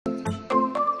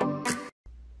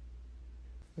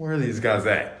Where are these guys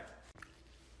at?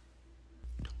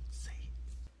 Don't say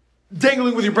it.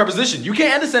 Dangling with your preposition. You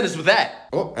can't end a sentence with that.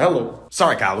 Oh, hello.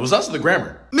 Sorry, Kyle. It was us or the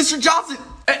grammar. Mr. Johnson!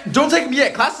 Don't take him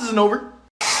yet. Class isn't over.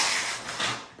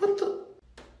 What the?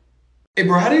 Hey,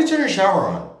 bro, how do you turn your shower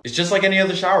on? It's just like any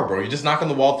other shower, bro. You just knock on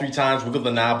the wall 3 times, wiggle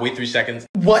the knob, wait 3 seconds.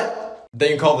 What?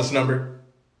 Then you call this number.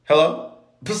 Hello?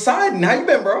 Poseidon, how you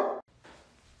been, bro?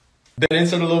 Then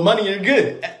insert a little money and you're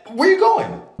good. Where you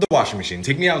going? The washing machine.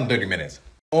 Take me out in 30 minutes.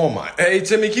 Oh my. Hey,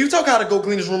 Timmy, can you tell Kyle to go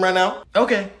clean his room right now?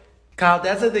 Okay. Kyle,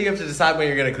 Dad said that you have to decide when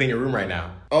you're going to clean your room right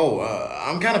now. Oh,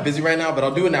 I'm kind of busy right now, but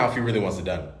I'll do it now if he really wants it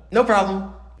done. No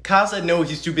problem. Kyle said no,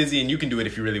 he's too busy and you can do it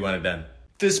if you really want it done.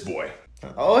 This boy.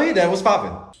 Oh, hey, Dad, what's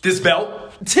poppin'? This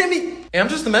belt? Timmy! Hey, I'm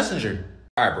just the messenger.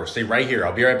 All right, bro, stay right here.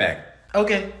 I'll be right back.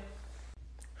 Okay.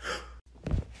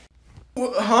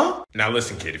 Huh? Now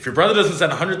listen, kid. If your brother doesn't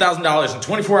send $100,000 in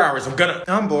 24 hours,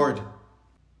 I'm bored.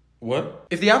 What?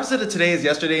 If the opposite of today is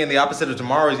yesterday and the opposite of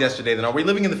tomorrow is yesterday, then are we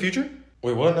living in the future?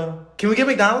 Wait, what now? Can we get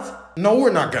McDonald's? No,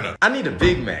 we're not gonna. I need a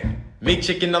Big Mac. Make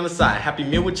chicken on the side. Happy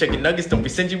meal with chicken nuggets. Don't be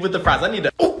stingy with the fries. I need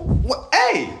a... Oh, what?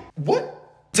 Hey!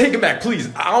 What? Take it back, please.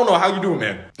 I don't know how you doing,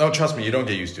 man. No, trust me, you don't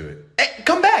get used to it. Hey,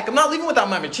 come back. I'm not leaving without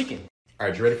my chicken. All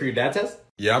right, you ready for your dad test?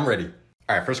 Yeah, I'm ready.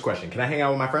 All right, first question. Can I hang out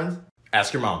with my friends?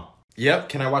 Ask your mom. Yep.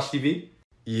 Can I watch TV?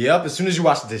 Yep, as soon as you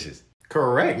wash the dishes.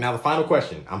 Correct. Now the final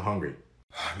question. I'm hungry.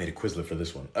 I made a Quizlet for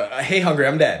this one. Hey, hungry,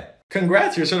 I'm Dad.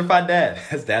 Congrats, you're a certified dad.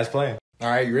 That's Dad's plan. All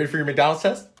right, you ready for your McDonald's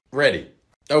test? Ready.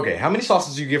 Okay, how many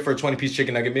sauces do you get for a 20-piece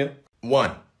chicken nugget meal?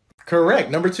 1. Correct.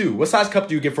 Number 2, what size cup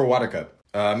do you get for a water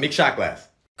cup? Mixed shot glass.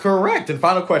 Correct. And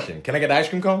final question, can I get an ice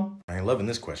cream cone? I ain't loving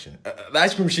this question. The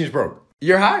ice cream machine's broke.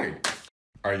 You're hired.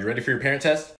 Are you ready for your parent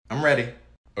test? I'm ready.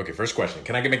 Okay, first question,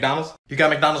 can I get McDonald's? You got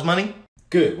McDonald's money?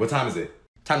 Good, what time is it?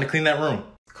 Time to clean that room.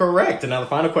 Correct. And now the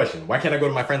final question, why can't I go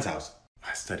to my friend's house?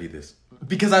 I studied this.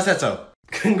 Because I said so.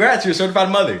 Congrats, you're a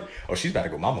certified mother. Oh, she's about to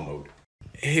go mama mode.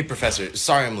 Hey, Professor,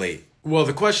 sorry I'm late. Well,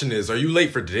 the question is, are you late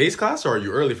for today's class or are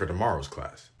you early for tomorrow's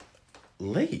class?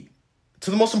 Late? To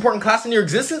the most important class in your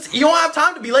existence? You don't have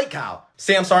time to be late, Kyle.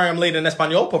 Say I'm sorry I'm late in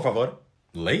Espanol, por favor.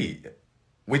 Late?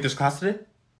 Wait, there's class today?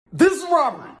 This is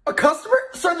robbery. A customer?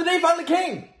 Sir, the day finally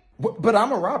came. But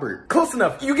I'm a robber. Close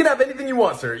enough. You can have anything you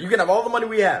want, sir. You can have all the money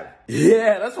we have.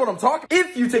 Yeah, that's what I'm talking.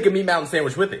 If you take a meat mountain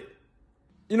sandwich with it.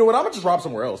 You know what? I'm gonna just rob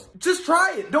somewhere else. Just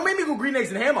try it. Don't make me go green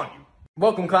eggs and ham on you.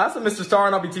 Welcome, class. I'm Mr. Star,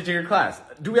 and I'll be teaching your class.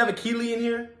 Do we have a Keely in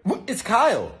here? It's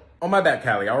Kyle. Oh, my bad,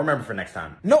 Callie. I'll remember for next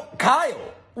time. No,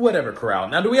 Kyle. Whatever, Corral.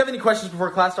 Now, do we have any questions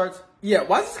before class starts? Yeah,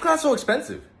 why is this class so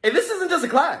expensive? Hey, this isn't just a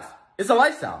class. It's a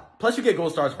lifestyle. Plus, you get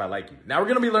gold stars if I like you. Now, we're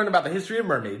gonna be learning about the history of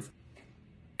mermaids.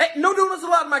 Hey, no donuts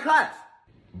allowed in my class.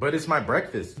 But it's my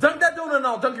breakfast. Dunk that donut and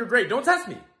I'll dunk your grade. Don't test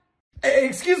me. Hey,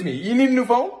 excuse me. You need a new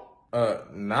phone?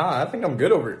 Nah, I think I'm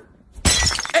good over it.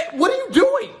 Hey, what are you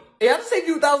doing? Hey, I just saved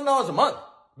you $1,000 a month.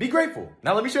 Be grateful.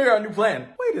 Now let me show you our new plan.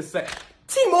 Wait a sec.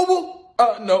 T-Mobile?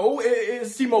 No,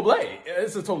 it's T-Mobile.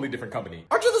 It's a totally different company.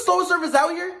 Aren't you the slowest service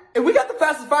out here? And we got the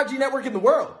fastest 5G network in the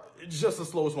world. It's just the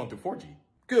slowest one through 4G.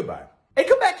 Goodbye. Hey,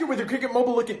 come back here with your Cricket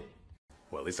Mobile looking.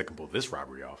 Well, at least I can pull this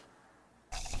robbery off.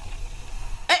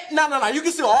 Hey, no. You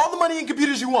can steal all the money and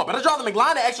computers you want, but I draw the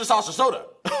McLine to extra sauce or soda.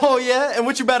 Oh, yeah? And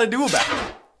what you about to do about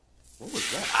it? What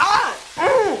was that?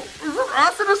 Is this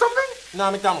acid or something? Nah,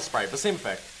 McDonald's Sprite, but same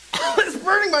effect. It's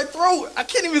burning my throat. I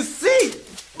can't even see.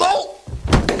 Oh!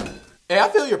 Hey, I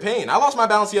feel your pain. I lost my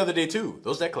balance the other day, too.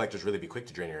 Those debt collectors really be quick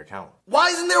to drain your account. Why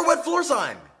isn't there a wet floor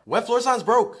sign? Wet floor sign's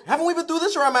broke. Haven't we been through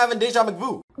this or am I having deja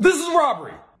vu? This is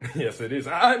robbery. Yes, it is.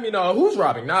 I mean, who's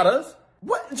robbing? Not us.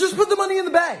 What? Just put the money in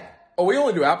the bag. Oh, we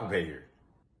only do Apple Pay here.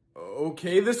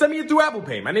 Okay, then send me it through Apple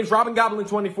Pay. My name's Robin Goblin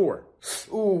 24.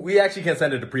 Ooh, we actually can't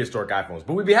send it to prehistoric iPhones,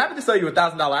 but we'd be happy to sell you a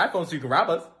 $1,000 iPhone so you can rob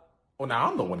us. Oh, now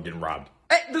I'm the one getting robbed.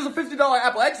 Hey, there's a $50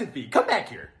 Apple exit fee. Come back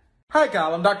here. Hi,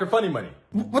 Kyle. I'm Dr. Funny Money.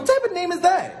 What type of name is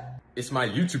that? It's my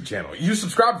YouTube channel. You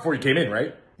subscribed before you came in,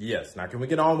 right? Yes. Now can we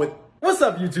get on with... What's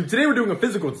up, YouTube? Today we're doing a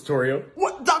physical tutorial.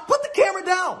 What? Doc, put the camera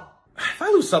down. If I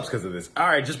lose subs because of this. All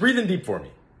right, just breathe in deep for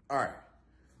me. All right.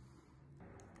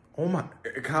 Oh my...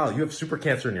 Kyle, you have super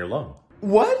cancer in your lung.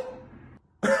 What?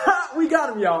 We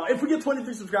got him, y'all. If we get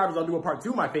 23 subscribers, I'll do a part 2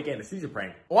 of my fake anesthesia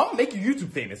prank. Oh, I'm gonna make you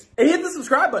YouTube famous. And hit the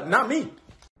subscribe button, not me.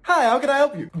 Hi, how can I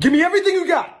help you? Give me everything you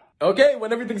got. Okay,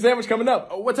 when everything sandwich coming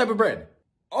up. What type of bread?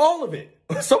 All of it.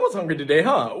 Someone's hungry today,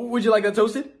 huh? Would you like that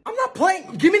toasted? I'm not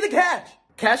playing. Give me the cash.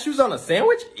 Cashews on a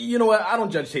sandwich? You know what? I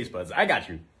don't judge taste buds. I got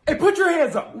you. Hey, put your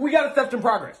hands up. We got a theft in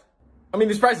progress. I mean,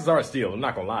 these prices are a steal. I'm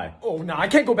not gonna lie. Oh, no, I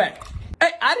can't go back.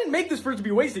 Hey, I didn't make this for it to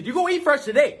be wasted. You go eat fresh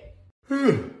today.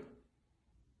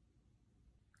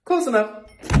 Close enough.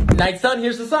 Night's sun,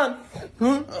 here's the sun.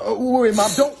 Wait,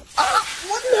 Mom, don't.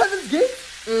 What in heaven's gate?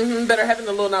 Better having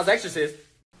the Lil Nas Exorcist.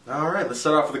 Alright, let's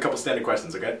start off with a couple standard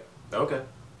questions, okay? Okay.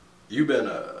 You been,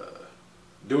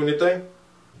 doing your thing?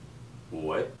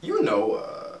 What? You know,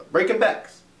 breaking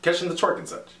backs, catching the twerk and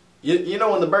such. You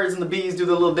know when the birds and the bees do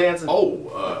their little dancing?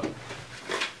 Oh,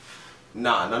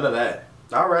 nah, none of that.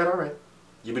 Alright.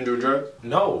 You been doing drugs?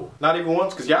 No. Not even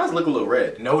once? Cause your eyes look a little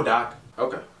red. No, Doc.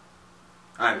 Okay.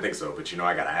 I didn't think so, but you know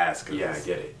I gotta ask. Yeah, I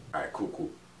get it. Alright, cool.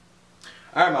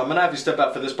 Alright, Mom, I'm gonna have you step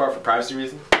out for this part for privacy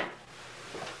reasons.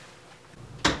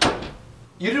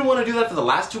 You didn't want to do that for the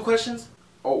last 2 questions?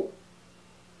 Oh,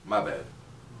 my bad.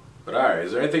 But alright,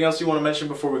 is there anything else you want to mention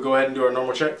before we go ahead and do our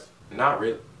normal checks? Not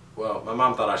really. Well, my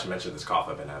mom thought I should mention this cough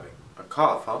I've been having. A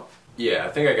cough, huh? Yeah, I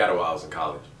think I got it while I was in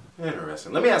college.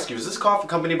 Interesting. Let me ask you, is this cough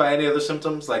accompanied by any other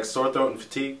symptoms like sore throat and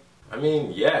fatigue? I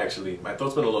mean, yeah, actually. My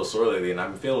throat's been a little sore lately and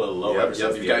I've been feeling a little low ever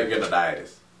since you got your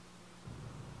gonaditis.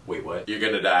 Wait, what? Your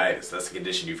gonaditis. That's a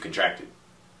condition you've contracted.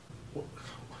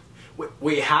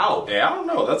 Wait, how? Yeah, I don't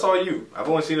know. That's all you. I've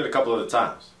only seen it a couple of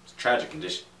times. It's a tragic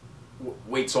condition.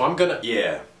 Wait, so I'm gonna...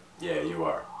 Yeah, you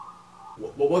are.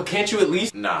 Well, can't you at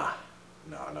least... Nah,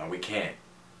 we can't.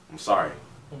 I'm sorry.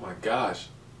 Oh my gosh.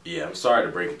 Yeah, I'm sorry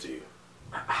to break it to you.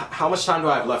 How much time do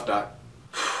I have left, Doc?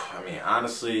 I mean,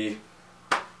 honestly,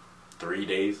 3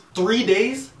 days. 3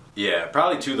 days? Yeah,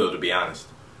 probably 2 though, to be honest.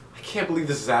 I can't believe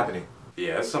this is happening.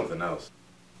 Yeah, that's something else.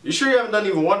 You sure you haven't done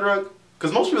even one drug?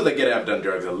 Because most people that get it have done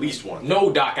drugs at least once.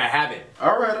 No, Doc, I haven't.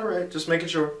 Alright, just making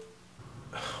sure.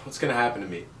 What's gonna happen to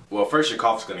me? Well, first your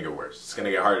cough's gonna get worse. It's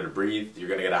gonna get harder to breathe, you're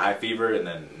gonna get a high fever, and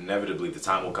then inevitably the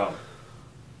time will come.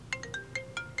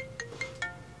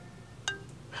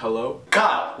 Hello?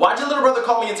 Kyle, why'd your little brother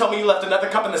call me and tell me you left another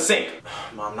cup in the sink?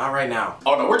 Mom, not right now.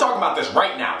 Oh no, we're talking about this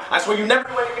right now. I swear you never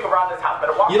do anything around this house.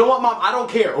 Better watch. You know what, Mom? I don't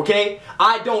care, okay?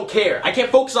 I don't care. I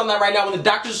can't focus on that right now when the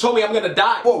doctor just told me I'm gonna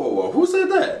die. Whoa, who said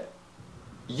that?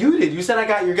 You did. You said I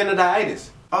got your gonaditis.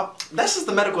 That's just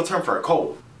the medical term for a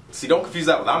cold. See, don't confuse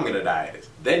that with I'm gonaditis.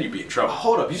 Then you'd be in trouble.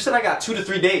 Hold up, you said I got 2 to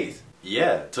 3 days.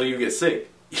 Yeah, till you get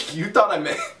sick. You thought I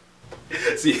meant...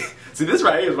 See, this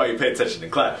right here is why you pay attention in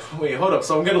class. Wait, hold up,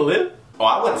 so I'm gonna live? Oh,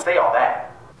 I wouldn't say all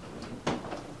that.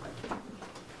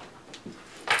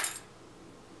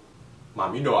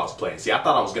 Mom, you know I was playing. See, I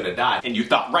thought I was gonna die. And you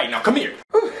thought, right, now come here.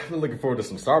 I've been looking forward to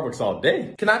some Starbucks all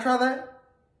day. Can I try that?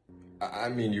 I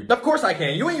mean, you... Of course I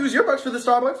can. You ain't use your bucks for the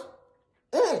Starbucks.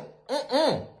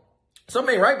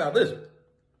 Something ain't right about this.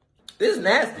 This is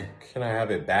nasty. Can I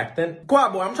have it back then?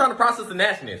 Quiet, boy. I'm trying to process the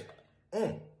nastiness.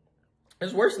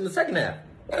 It's worse than the second half.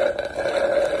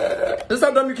 This is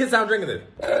how dumb your kids sound drinking this.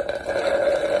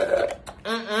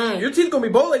 Your teeth gonna be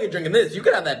bow-legged drinking this. You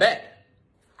can have that back.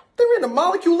 There ain't a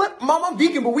molecule left. Mom, I'm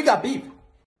vegan, but we got beef.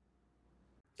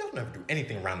 Y'all never do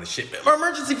anything around this shit.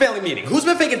 Emergency family meeting. Who's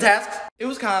been faking tasks? It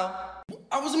was Kyle.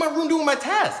 I was in my room doing my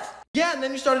tasks. Yeah, and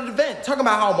then you started a vent, talking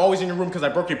about how I'm always in your room because I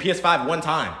broke your PS5 one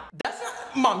time. That's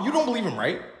not... Mom, you don't believe him,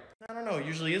 right? I don't know. It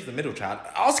usually is the middle child.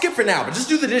 I'll skip for now, but just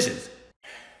do the dishes.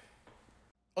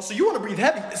 Oh, so you want to breathe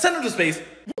heavy? Send him to space.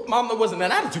 Mom, that wasn't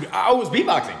that attitude. I was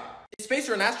beatboxing. Is space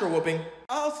or an astro whooping?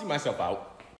 I'll see myself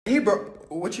out. Hey, bro.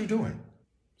 What you doing?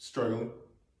 Struggling.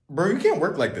 Bro, you can't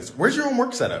work like this. Where's your own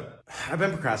work setup? I've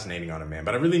been procrastinating on it, man,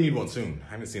 but I really need one soon.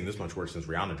 I haven't seen this much work since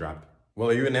Rihanna dropped. Well,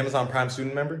 are you an Amazon Prime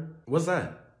student member? What's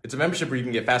that? It's a membership where you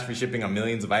can get fast free shipping on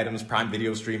millions of items, Prime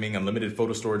video streaming, unlimited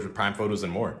photo storage with Prime photos,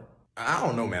 and more. I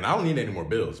don't know, man. I don't need any more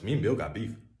bills. Me and Bill got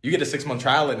beef. You get a 6-month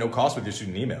trial at no cost with your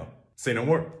student email. Say no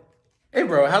more. Hey,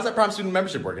 bro, how's that Prime student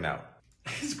membership working out?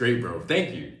 It's great, bro.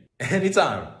 Thank you.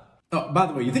 Anytime. Oh, by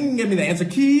the way, you think you can get me the answer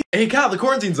key? Hey, Kyle, the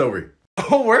quarantine's over.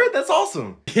 Oh, word? That's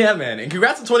awesome. Yeah, man. And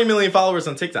congrats on 20 million followers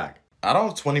on TikTok. I don't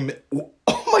have 20 million.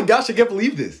 Oh my gosh, I can't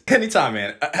believe this. Anytime,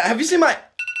 man. Have you seen my...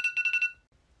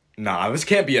 Nah, this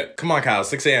can't be it. Come on, Kyle.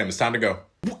 6 a.m. It's time to go.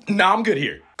 Nah, I'm good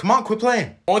here. Come on, quit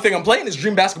playing. Only thing I'm playing is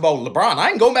Dream Basketball with LeBron. I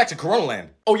ain't going back to Corona Land.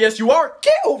 Oh, yes, you are?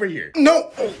 Get over here.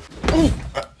 No.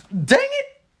 Dang it.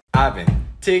 I've been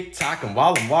tick-tocking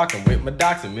while I'm walking with my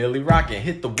docs and Millie rocking.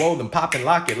 Hit the wall and pop and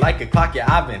lock it like a clock.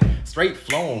 Yeah, I've been straight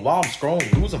flowing while I'm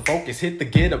scrolling. Losing focus, hit the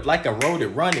get up like I wrote it.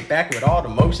 Run it back with all the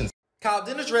motions. Kyle,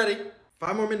 dinner's ready.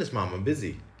 5 more minutes, Mom. I'm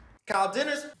busy. Kyle,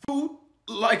 dinner's food,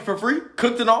 like for free,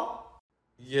 cooked and all?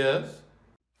 Yes.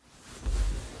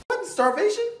 What,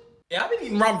 starvation? Yeah, I've been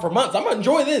eating ramen for months. I'm gonna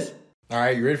enjoy this. All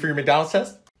right, you ready for your McDonald's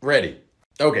test? Ready.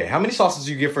 Okay, how many sauces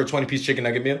do you get for a 20-piece chicken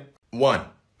nugget meal? 1.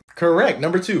 Correct.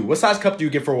 Number 2, what size cup do you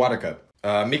get for a water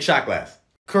cup? Mixed shot glass.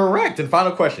 Correct. And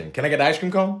final question, can I get an ice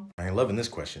cream cone? I ain't loving this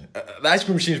question. The ice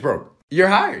cream machine's broke. You're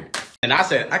hired. And I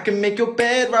said, I can make your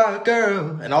bed rock,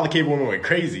 girl. And all the cable women went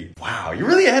crazy. Wow, you're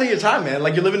really ahead of your time, man.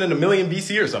 Like you're living in 1,000,000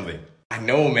 BC or something. I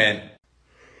know, man.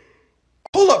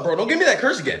 Hold up, bro. Don't give me that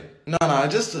curse again. No, I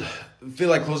just feel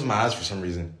like closing my eyes for some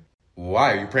reason.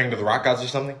 Why? Are you praying to the rock gods or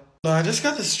something? No, I just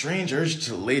got this strange urge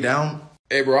to lay down.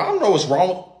 Hey, bro, I don't know what's wrong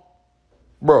with...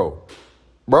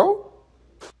 Bro?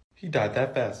 He died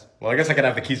that fast. Well, I guess I could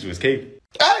have the keys to his cave.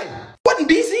 Hey! What in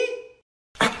DC?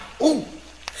 Ooh.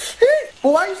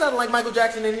 Well, why are you sounding like Michael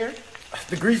Jackson in here?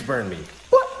 The grease burned me.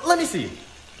 What? Let me see.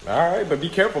 Alright, but be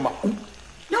careful, Ooh.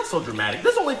 Y'all so dramatic.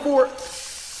 This only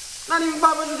not even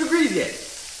 500 degrees yet.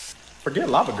 Forget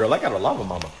lava girl, I got a lava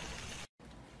mama.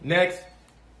 Next.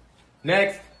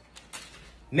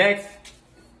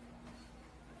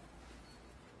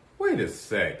 Wait a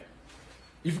sec.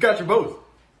 You forgot your vote.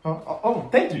 Oh,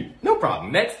 thank you. No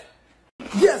problem. Next.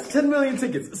 Yes, 10 million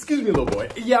tickets. Excuse me, little boy.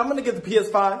 Yeah, I'm gonna get the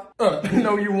PS5.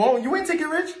 No, you won't. You ain't ticket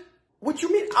rich. What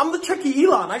you mean? I'm the Chucky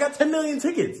Elon. I got 10 million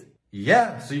tickets.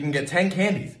 Yeah, so you can get 10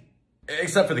 candies.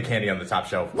 Except for the candy on the top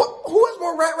shelf. What? Who has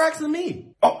more rat racks than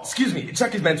me? Oh, excuse me.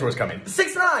 Chucky's mentor's coming.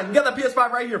 6ix9ine. We got that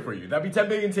PS5 right here for you. That'd be 10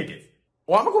 million tickets.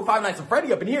 Well, I'm gonna go Five Nights at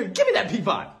Freddy up in here. Give me that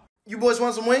P5. You boys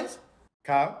want some wings?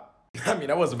 Kyle? I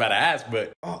mean, I wasn't about to ask,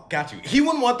 but... Oh, got you. He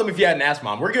wouldn't want them if you hadn't asked,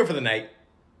 Mom. We're good for the night.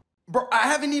 Bro, I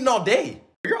haven't eaten all day.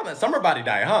 You're on that summer body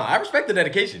diet, huh? I respect the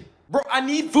dedication. Bro, I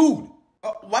need food.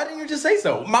 Why didn't you just say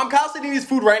so? Mom, Kyle said he needs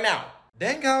food right now.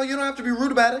 Dang, Kyle, you don't have to be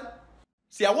rude about it.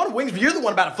 See, I wanted wings, but you're the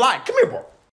one about to fly. Come here, bro.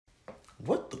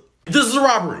 What the? This is a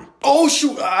robbery. Oh,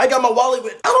 shoot. I got my wallet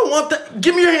with... I don't want that.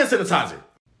 Give me your hand sanitizer.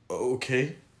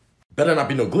 Okay. Better not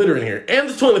be no glitter in here. And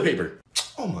the toilet paper.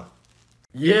 Oh, my.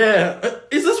 Yeah.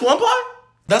 Is this one ply?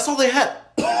 That's all they had.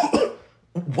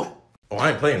 What? Oh,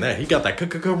 I ain't playing that. He got that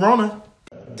Corona.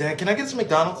 Dad, can I get some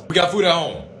McDonald's? We got food at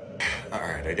home.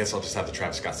 Alright, I guess I'll just have the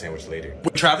Travis Scott sandwich later.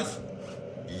 With Travis?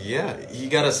 Yeah, he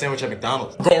got a sandwich at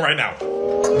McDonald's. I'm going right now.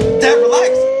 Dad, relax.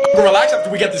 I'm gonna relax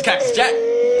after we get this Cactus Jack.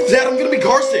 Dad, I'm gonna be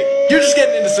car sick. You're just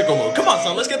getting into sicko mode. Come on,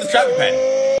 son. Let's get this traffic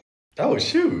pad. Oh,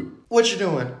 shoot. What you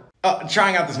doing?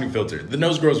 Trying out this new filter. The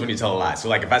nose grows when you tell a lie. So,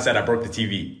 like, if I said I broke the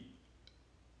TV.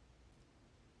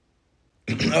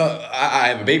 I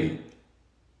have a baby.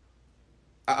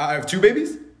 I have 2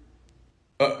 babies?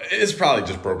 It's probably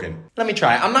just broken. Let me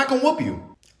try. I'm not gonna whoop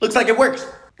you. Looks like it works.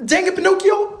 Dang it,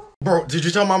 Pinocchio. Bro, did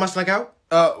you tell Mom I snuck out?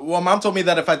 Well, Mom told me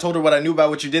that if I told her what I knew about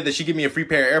what you did, that she'd give me a free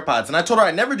pair of AirPods, and I told her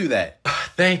I'd never do that.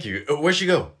 Thank you. Where'd she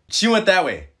go? She went that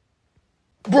way.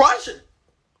 Bro,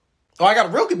 Oh, I got a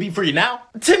real good beat for you now.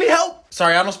 Timmy, help!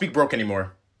 Sorry, I don't speak broke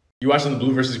anymore. You watching the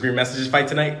blue versus green messages fight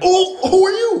tonight? Oh, who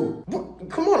are you? What?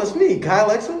 Come on, it's me, Kyle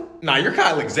Exum. Nah, you're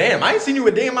Kyle Exam. I ain't seen you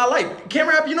a day in my life.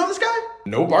 Camera app, you know this guy?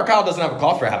 Nope, our Kyle doesn't have a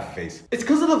cough for half a face. It's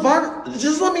because of the virus.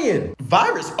 Just let me in.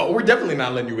 Virus? Oh, we're definitely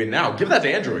not letting you in now. Give that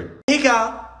to Android. Hey,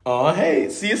 Kyle. Oh, hey.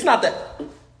 See, it's not that...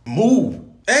 Move.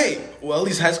 Hey. Well, at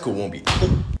least high school won't be.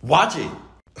 Watch it.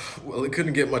 Well, it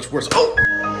couldn't get much worse. Oh!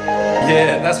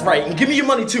 Yeah, that's right. And give me your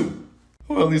money, too.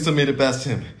 Well, at least I made it past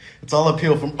him. It's all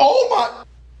uphill from... Oh, my...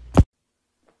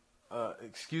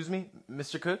 Excuse me,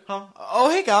 Mr. Cook? Huh? Oh,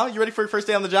 hey, Kyle. You ready for your first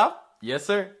day on the job? Yes,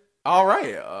 sir. All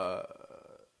right.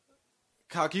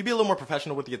 Kyle, can you be a little more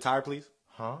professional with the attire, please?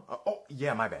 Huh? Oh,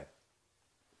 yeah, my bad.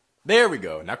 There we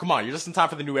go. Now, come on. You're just in time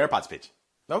for the new AirPods pitch.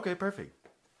 Okay, perfect.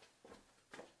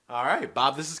 All right,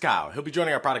 Bob, this is Kyle. He'll be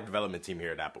joining our product development team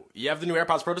here at Apple. You have the new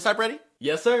AirPods prototype ready?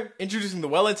 Yes, sir. Introducing the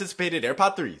well-anticipated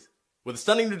AirPod 3s. With a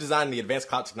stunning new design and the advanced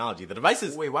cloud technology, the device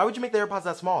is... Wait, why would you make the AirPods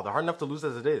that small? They're hard enough to lose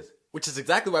as it is. Which is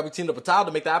exactly why we teamed up with Tile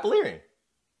to make the Apple earring.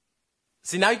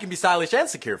 See, now you can be stylish and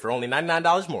secure for only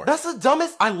 $99 more. That's the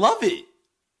dumbest... I love it!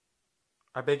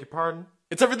 I beg your pardon?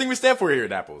 It's everything we stand for here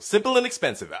at Apple. Simple and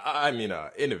expensive.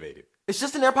 Innovative. It's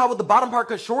just an AirPod with the bottom part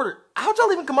cut shorter. How'd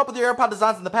y'all even come up with your AirPod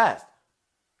designs in the past?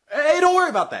 Hey, don't worry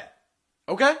about that.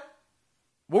 Okay?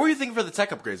 What were you thinking for the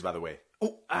tech upgrades, by the way?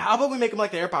 Oh, how about we make them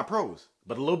like the AirPod Pros?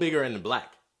 But a little bigger and in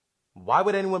black. Why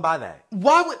would anyone buy that?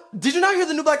 Why would... Did you not hear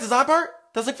the new black design part?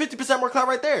 That's like 50% more clout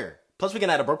right there. Plus, we can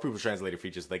add a broke people translator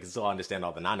feature so they can still understand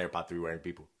all the non-AirPod 3 wearing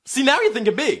people. See, now you're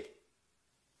thinking big.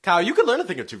 Kyle, you could learn a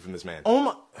thing or two from this man. Oh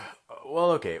my...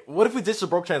 Well, okay. What if we ditch the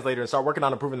broke translator and start working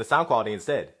on improving the sound quality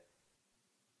instead?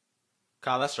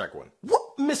 Kyle, that's strike one. What?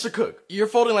 Mr. Cook, you're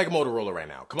folding like a Motorola right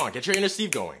now. Come on, get your inner Steve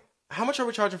going. How much are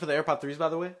we charging for the AirPod 3s, by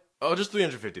the way? Oh, just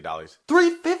 $350.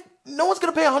 $350? No one's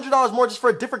gonna pay $100 more just for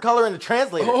a different color and a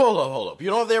translator. Hold up. You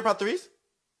don't have the AirPod 3s?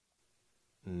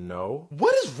 No.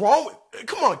 What is wrong with...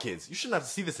 Come on, kids. You shouldn't have to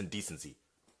see this in decency.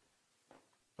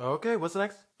 Okay, what's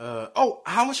next?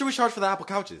 How much should we charge for the Apple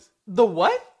couches? The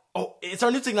what? Oh, it's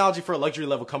our new technology for a luxury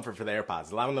level comfort for the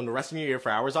AirPods, allowing them to rest in your ear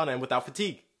for hours on end without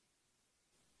fatigue.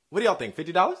 What do y'all think,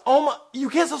 $50? Oh my, you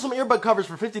can't sell some earbud covers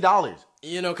for $50.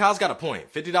 You know, Kyle's got a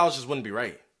point. $50 just wouldn't be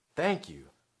right. Thank you.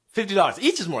 $50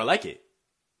 each is more like it.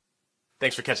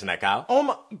 Thanks for catching that, Kyle.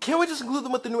 Can't we just include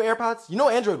them with the new AirPods? You know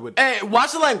Android would. Hey,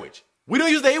 watch the language. We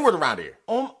don't use the A word around here.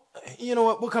 You know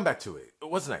what? We'll come back to it.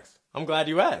 What's next? I'm glad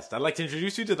you asked. I'd like to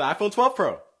introduce you to the iPhone 12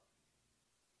 Pro.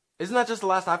 Isn't that just the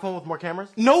last iPhone with more cameras?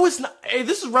 No, it's not. Hey,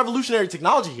 this is revolutionary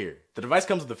technology here. The device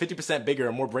comes with a 50% bigger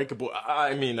and more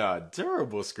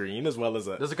durable screen, as well as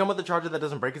a... Does it come with a charger that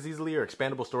doesn't break as easily or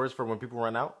expandable storage for when people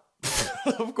run out?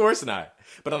 Of course not.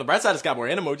 But on the bright side, it's got more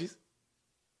emojis.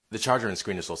 The charger and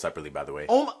screen are sold separately, by the way.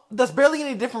 That's barely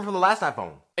any different from the last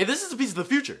iPhone. Hey, this is a piece of the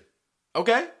future.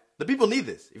 Okay? The people need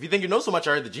this. If you think you know so much,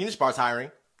 I heard the Genius Bar's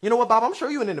hiring. You know what, Bob? I'm gonna show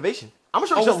you an innovation. I'm gonna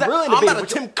show you something real innovative. I'm about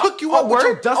to Tim cook you up with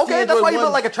your dusty Android. Okay, that's why you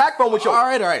built like a track phone with your...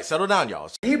 All right. Settle down,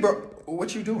 y'all. Hey, bro.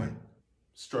 What you doing?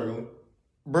 Struggling.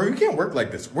 Bro, you can't work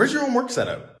like this. Where's your own work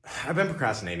setup? I've been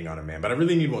procrastinating on it, man, but I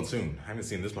really need one soon. I haven't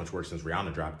seen this much work since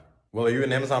Rihanna dropped. Well, are you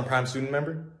an Amazon Prime student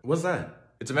member? What's that?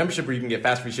 It's a membership where you can get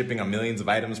fast free shipping on millions of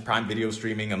items, Prime video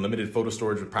streaming, unlimited photo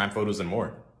storage with Prime Photos, and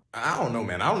more. I don't know,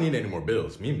 man. I don't need any more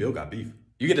bills. Me and Bill got beef.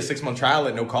 You get a 6-month trial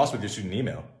at no cost with your student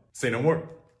email. Say no more.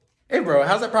 Hey, bro,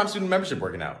 how's that Prime student membership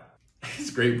working out?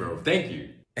 It's great, bro. Thank you.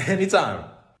 Anytime.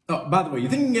 Oh, by the way, you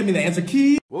think you can get me the answer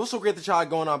key? What was so great that y'all had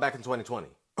going on back in 2020?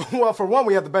 Well, for one,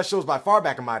 we had the best shows by far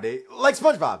back in my day, like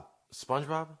SpongeBob.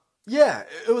 SpongeBob? Yeah,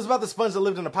 it was about the sponge that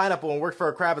lived in a pineapple and worked for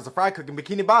a crab as a fry cook in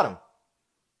Bikini Bottom.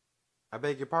 I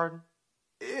beg your pardon?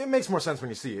 It makes more sense when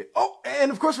you see it. Oh,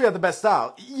 and of course we had the best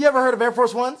style. You ever heard of Air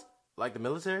Force Ones? Like the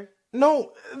military?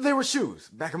 No, they were shoes.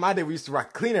 Back in my day, we used to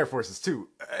rock clean Air Forces too,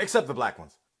 except the black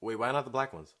ones. Wait, why not the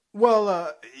black ones?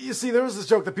 Well, you see, there was this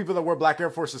joke that people that wore black Air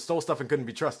Forces stole stuff and couldn't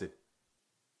be trusted.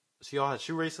 So y'all had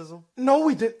shoe racism? No,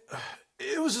 we didn't.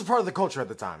 It was just part of the culture at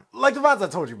the time. Like the vines I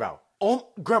told you about.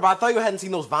 Grandpa, I thought you hadn't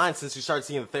seen those vines since you started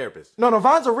seeing the therapist. No,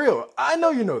 vines are real. I know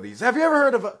you know these. Have you ever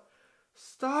heard of a...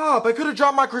 Stop, I could have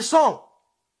dropped my croissant.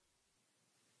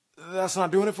 That's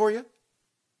not doing it for you?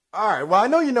 Alright, well, I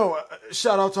know you know,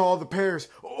 shout out to all the pairs,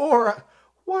 or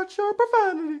watch your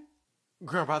profanity.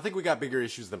 Grandpa, I think we got bigger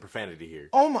issues than profanity here.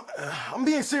 I'm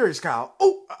being serious, Kyle.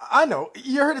 Oh, I know.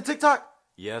 You heard of TikTok?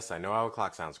 Yes, I know how a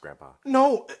clock sounds, Grandpa.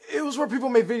 No, it was where people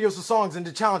made videos of songs and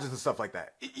did challenges and stuff like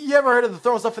that. You ever heard of the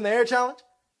throwing stuff in the air challenge?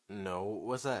 No,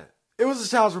 what's that? It was a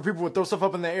challenge where people would throw stuff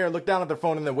up in the air, look down at their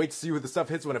phone, and then wait to see who the stuff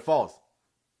hits when it falls.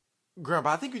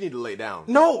 Grandpa, I think you need to lay down.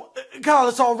 No, Kyle,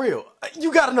 it's all real.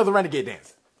 You gotta know the renegade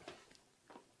dance.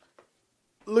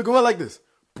 Look, go like this.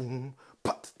 Boom,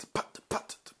 pot, pot,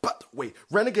 pot, pot. Wait,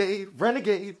 renegade,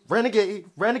 renegade, renegade,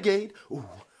 renegade. Ooh,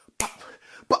 pop,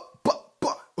 pop, pop,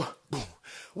 pop. Boom,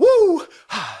 woo,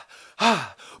 ha,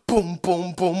 ha. Boom,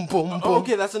 boom, boom, boom, boom.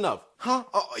 Okay, that's enough. Huh?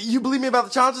 You believe me about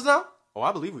the challenges now? Oh,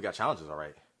 I believe we got challenges, all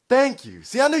right. Thank you.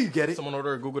 See, I knew you get it. Someone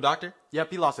order a Google Doctor?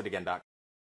 Yep, he lost it again, Doc.